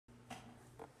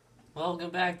Welcome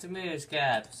back to Minish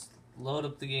Caps. Load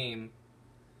up the game.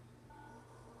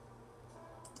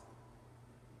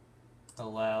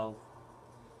 Allow.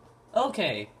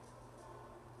 Okay.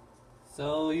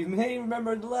 So you may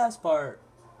remember the last part.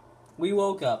 We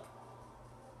woke up.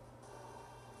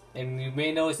 And you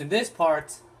may notice in this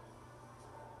part,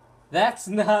 that's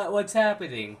not what's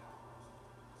happening.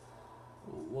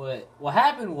 What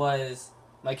happened was,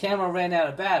 my camera ran out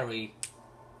of battery.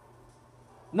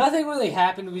 Nothing really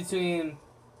happened between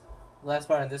the last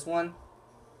part and this one.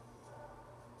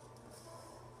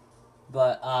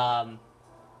 But,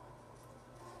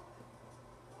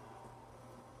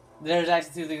 there's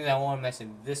actually two things I want to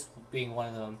mention, this being one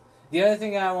of them. The other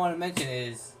thing I want to mention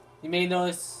is, you may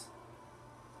notice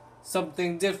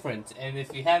something different, and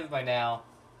if you haven't by now,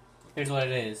 here's what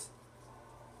it is.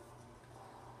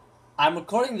 I'm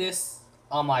recording this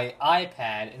on my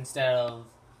iPad instead of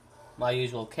my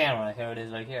usual camera. Here it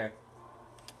is right here.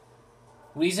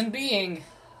 Reason being,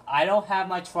 I don't have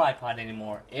my tripod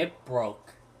anymore. It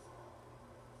broke.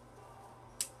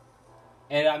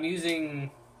 And I'm using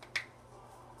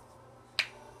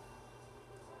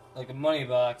like a money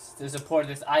box to support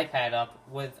this iPad up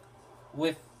with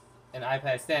an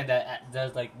iPad stand that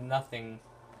does like nothing.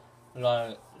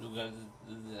 I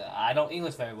don't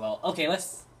English very well. Okay,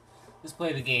 let's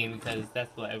play the game because that's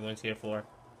what everyone's here for.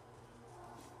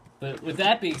 But with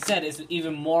that being said, it's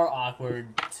even more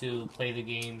awkward to play the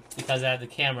game because I have the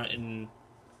camera in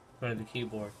front of the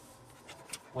keyboard,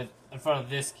 in front of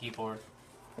this keyboard,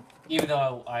 even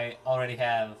though I already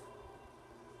have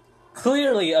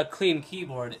clearly a clean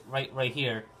keyboard right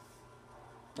here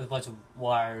with a bunch of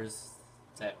wires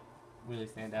that really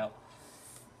stand out.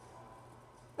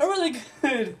 A really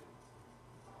good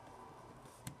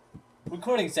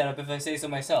recording setup, if I say so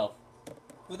myself.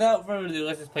 Without further ado,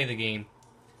 let's just play the game.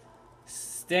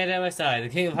 Stand at my side. The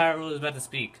King of Hyrule is about to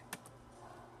speak.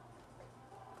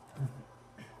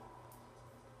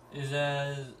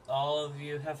 As all of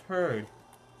you have heard,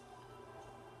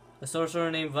 a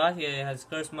sorcerer named Vatia has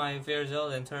cursed my fair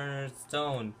Zelda and turned her to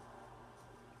stone.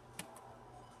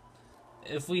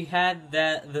 If we had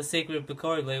the sacred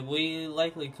Picori blade, we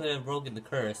likely could have broken the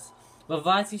curse. But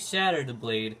Vatia shattered the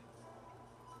blade.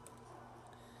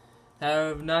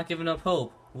 Have not given up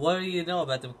hope. What do you know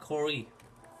about the Picori?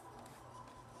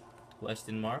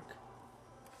 Question mark.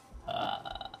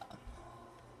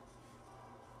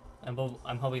 I'm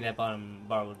hoping that bottom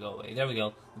bar would go away. There we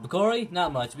go. The Picori?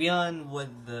 Not much. Beyond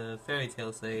what the fairy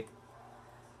tales say.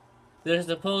 They're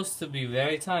supposed to be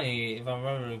very tiny, if I'm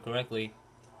remembering correctly.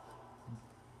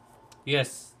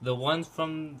 Yes, the ones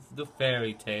from the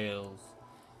fairy tales.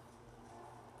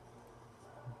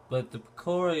 But the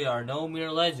Picori are no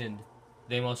mere legend.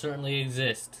 They most certainly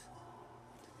exist.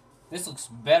 This looks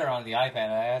better on the iPad,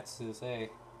 I have to say.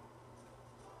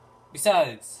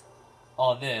 Besides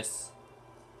all this,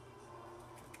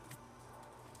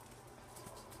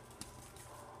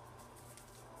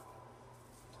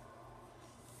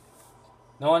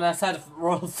 no one outside of the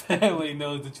royal family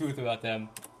knows the truth about them.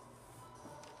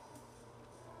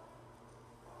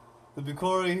 The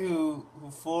Picori who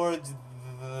forged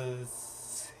the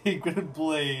secret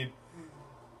blade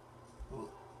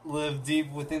live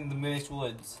deep within the Minish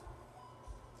woods.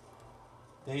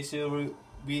 They should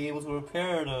be able to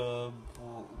repair the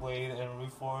blade and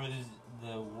reforge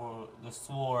the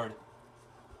sword.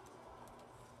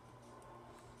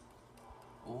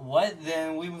 What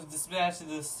then? We must dispatch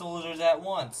the soldiers at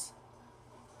once.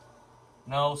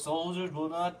 No, soldiers will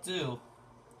not do.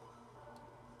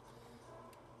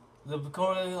 The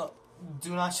Picori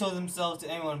do not show themselves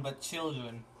to anyone but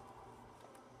children.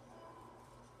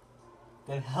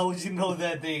 Then how would you know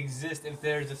that they exist if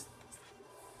they're just...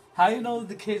 How do you know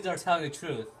the kids are telling the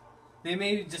truth? They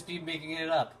may just be making it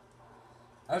up.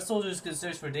 Our soldiers could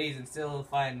search for days and still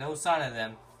find no sign of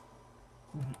them.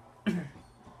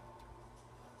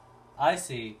 I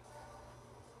see.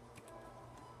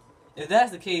 If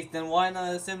that's the case, then why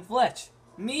not send Fletch?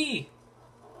 Me!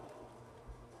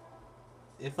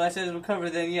 If Fletch has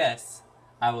recovered, then yes.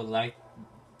 I would like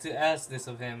to ask this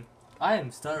of him. I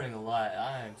am stuttering a lot.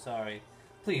 I am sorry.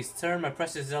 Please, turn my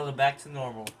precious Zelda back to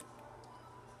normal.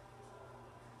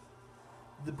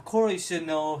 The Picori should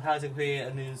know how to create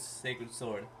a new sacred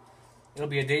sword. It'll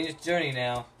be a dangerous journey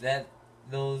now that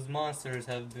those monsters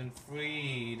have been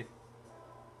freed.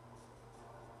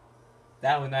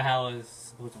 That was not how I was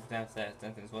supposed to pronounce that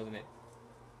sentence, wasn't it?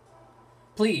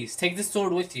 Please, take this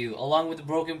sword with you, along with the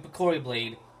broken Picori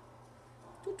blade.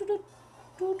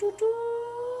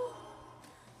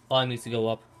 Volume needs to go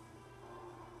up.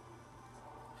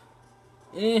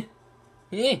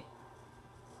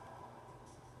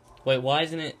 Wait, why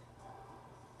isn't it...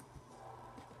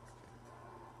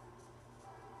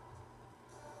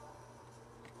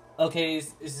 Okay,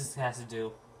 this just has to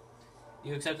do.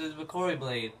 You accepted the McCory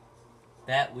blade.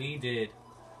 That we did.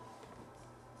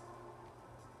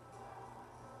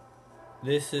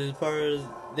 This is part of...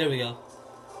 There we go.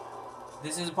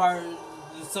 This is part of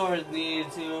the sword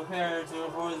needed to repair to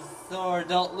report the sword.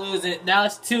 Don't lose it. Now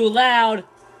it's too loud.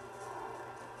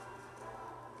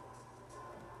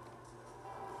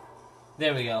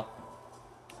 There we go.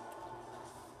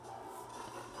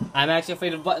 I'm actually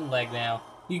afraid of button leg now.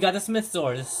 You got the Smith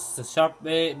sword. This is a sharp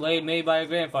blade made by your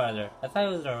grandfather. I thought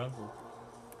it was our uncle.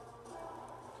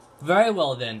 Very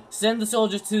well then. Send the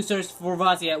soldiers to search for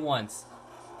Vati at once.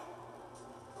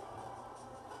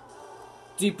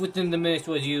 Deep within the Minish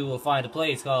woods you will find a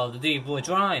place called the Deep Wood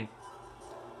Shrine.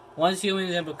 Once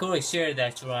humans and Bakori shared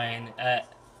that shrine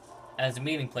as a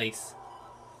meeting place.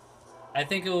 I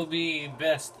think it would be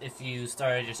best if you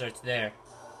started your search there.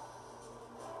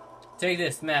 Take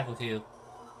this map with you.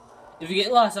 If you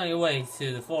get lost on your way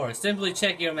to the forest, simply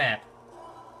check your map.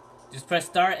 Just press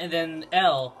start and then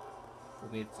L for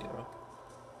me it's 0.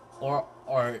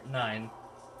 Or 9.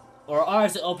 Or R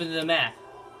to open the map.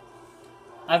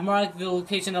 I've marked the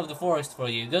location of the forest for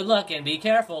you. Good luck and be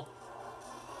careful.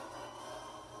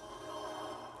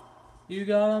 You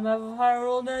got a map of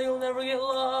Hyrule, now you'll never get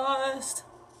lost.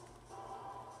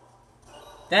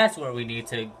 That's where we need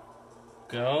to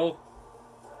go.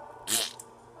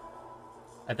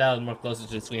 I thought it was more closer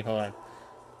to the screen. Hold on.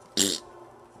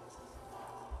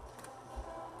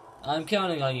 I'm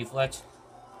counting on you, Fletch.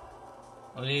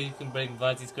 Only you can break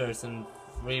Vati's curse and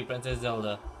free Princess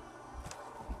Zelda.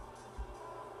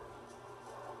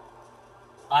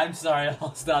 I'm sorry,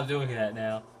 I'll stop doing that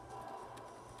now.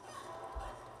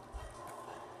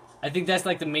 I think that's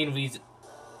like the main reason.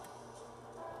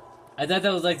 I thought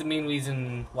that was like the main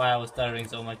reason why I was stuttering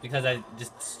so much, because I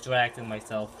just distracted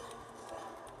myself.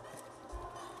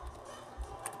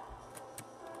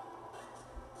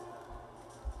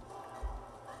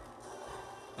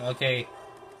 Okay.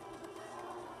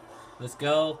 Let's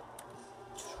go.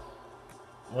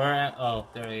 Where am I? Oh,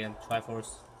 there I am.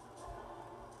 Triforce.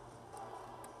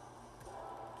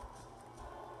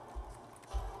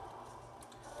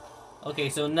 Okay,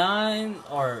 so 9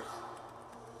 or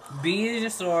B is your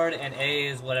sword and A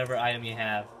is whatever item you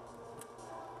have.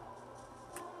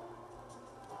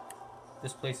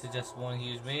 This place is just one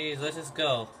huge maze. Let's just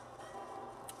go.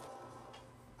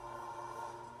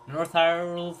 North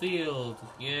Hyrule Field.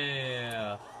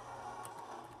 Yeah.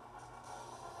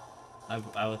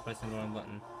 I was pressing the wrong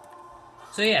button.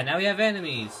 So yeah, now we have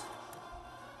enemies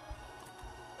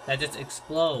that just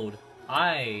explode.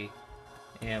 I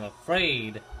am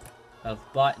afraid of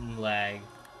button lag.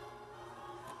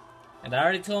 And I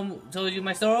already told you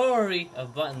my story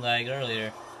of button lag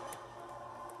earlier.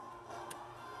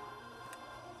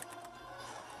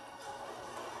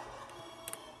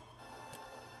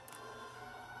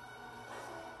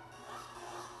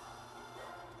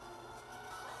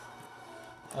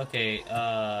 Okay,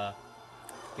 get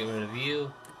rid of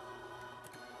you.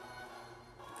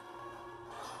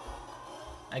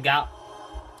 I got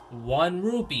 1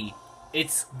 rupee.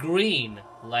 It's green,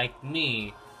 like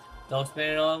me. Don't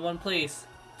spend it all in one place.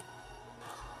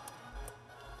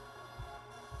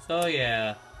 So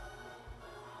yeah.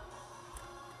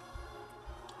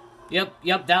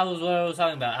 Yep, that was what I was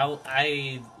talking about.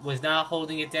 I was not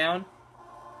holding it down.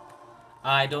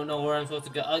 I don't know where I'm supposed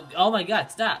to go. Oh my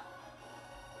god, stop.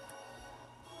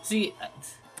 See,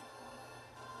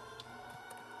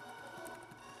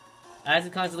 I have to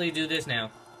constantly do this now.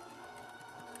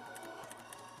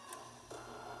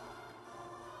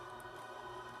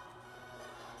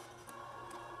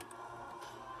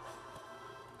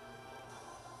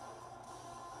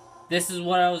 This is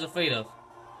what I was afraid of.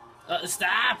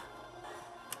 Stop!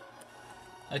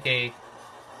 Okay.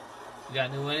 We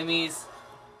got new enemies.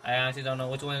 I honestly don't know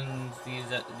which ones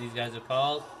these guys are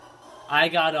called. I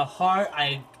got a heart.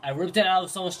 I ripped it out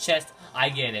of someone's chest. I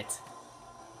get it.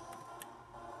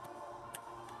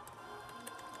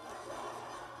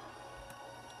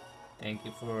 Thank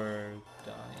you for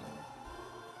dying.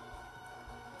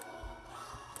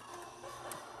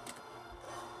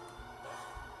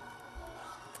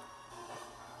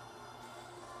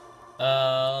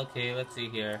 Okay, let's see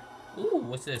here. Ooh,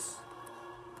 what's this?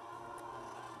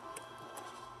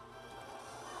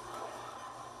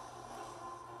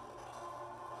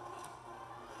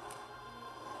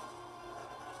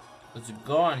 Let's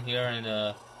go on here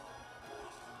and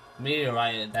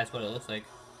meteorite. That's what it looks like.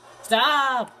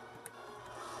 Stop!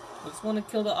 I just want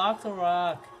to kill the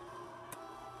Octorok.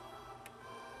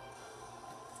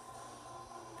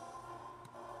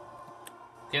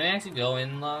 Can we actually go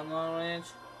in Long Ranch?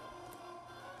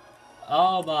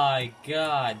 Oh my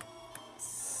god.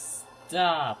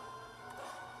 Stop.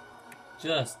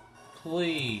 Just,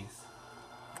 please.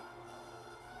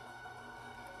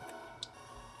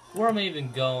 Where am I even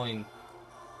going?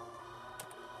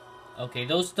 Okay,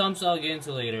 those stumps I'll get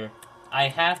into later. I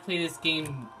have played this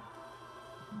game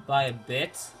by a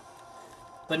bit,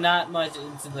 but not much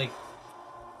into, like,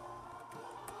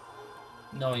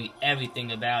 knowing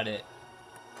everything about it.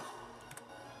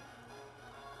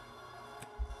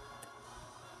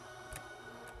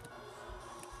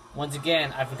 Once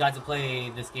again, I forgot to play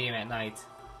this game at night.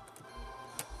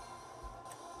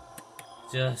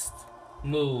 Just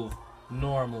move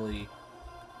normally.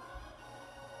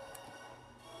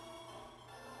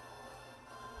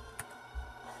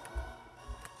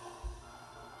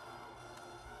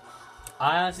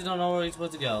 I honestly don't know where he's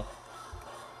supposed to go.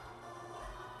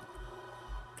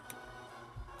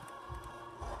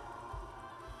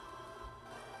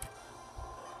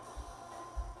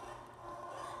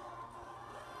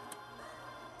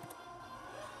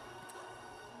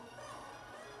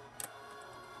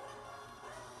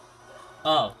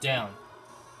 Oh, down.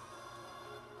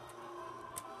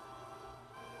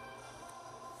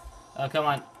 Oh, come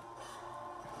on.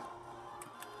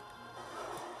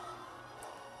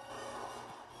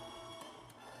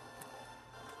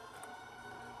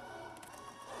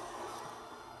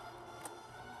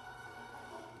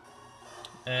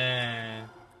 And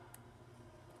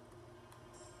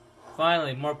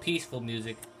finally, more peaceful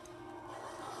music.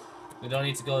 We don't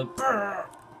need to go. Brrr.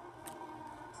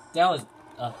 That was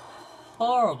a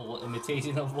horrible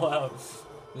imitation of what I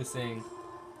was saying.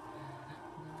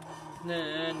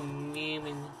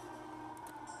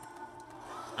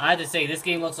 I have to say, this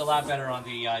game looks a lot better on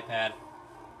the iPad.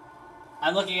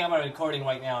 I'm looking at my recording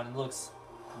right now, and it looks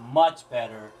much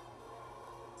better.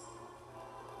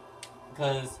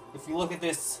 Because if you look at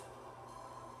this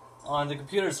on the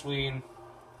computer screen,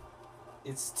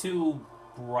 it's too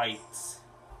bright.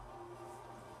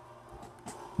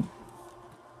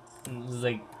 It's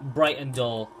like bright and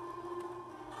dull.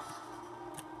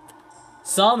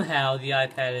 Somehow the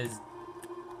iPad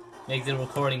makes the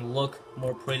recording look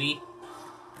more pretty.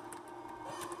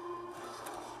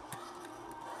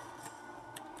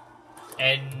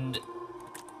 And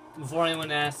before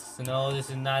anyone asks, no, this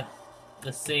is not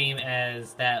the same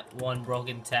as that one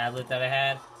broken tablet that I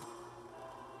had.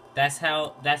 That's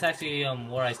actually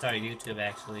where I started YouTube,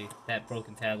 actually, that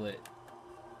broken tablet.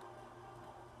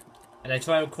 And I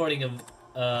tried recording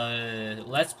a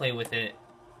Let's Play with it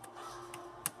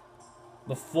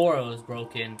before it was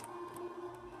broken,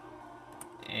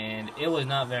 and it was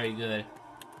not very good.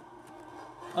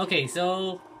 Okay,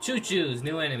 so choo-choos,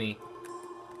 new enemy.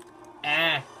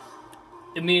 Ah,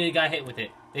 immediately got hit with it.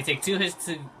 They take 2 hits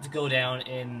to go down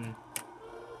in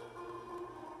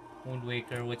Wind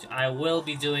Waker, which I will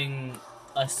be doing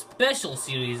a special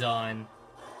series on.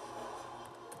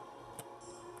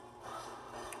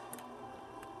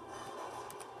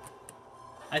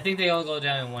 I think they all go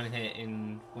down in 1 hit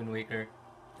in Wind Waker.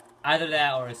 Either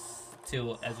that or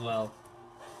 2 as well.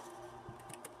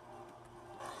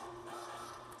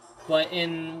 But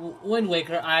in Wind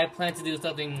Waker, I plan to do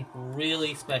something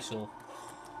really special.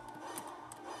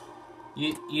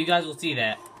 You guys will see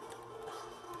that.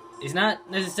 It's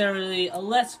not necessarily a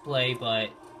Let's Play, but...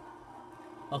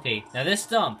 Okay, now this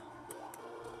stump.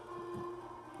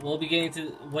 We'll be getting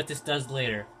to what this does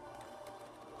later.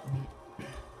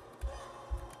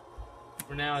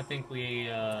 For now, I think we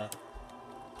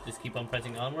just keep on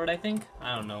pressing onward, I think?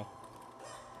 I don't know.